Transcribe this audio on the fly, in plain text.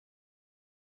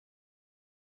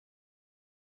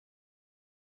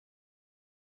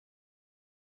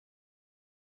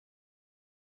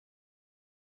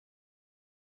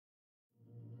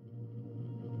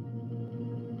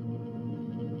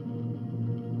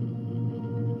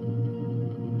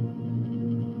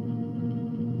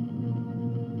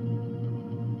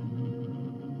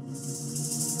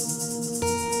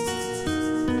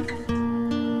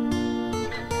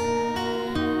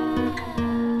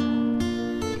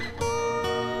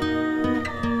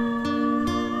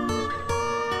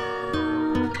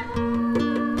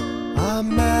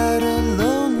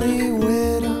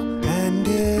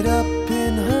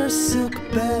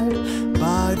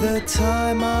the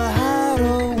time I had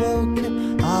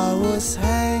awoken, I was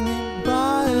hanging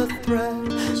by a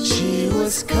thread. She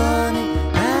was cunning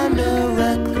and a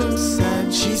recluse,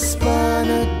 and she spun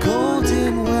a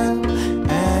golden web.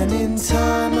 And in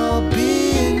time I'll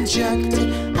be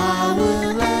injected, I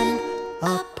will end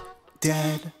up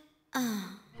dead.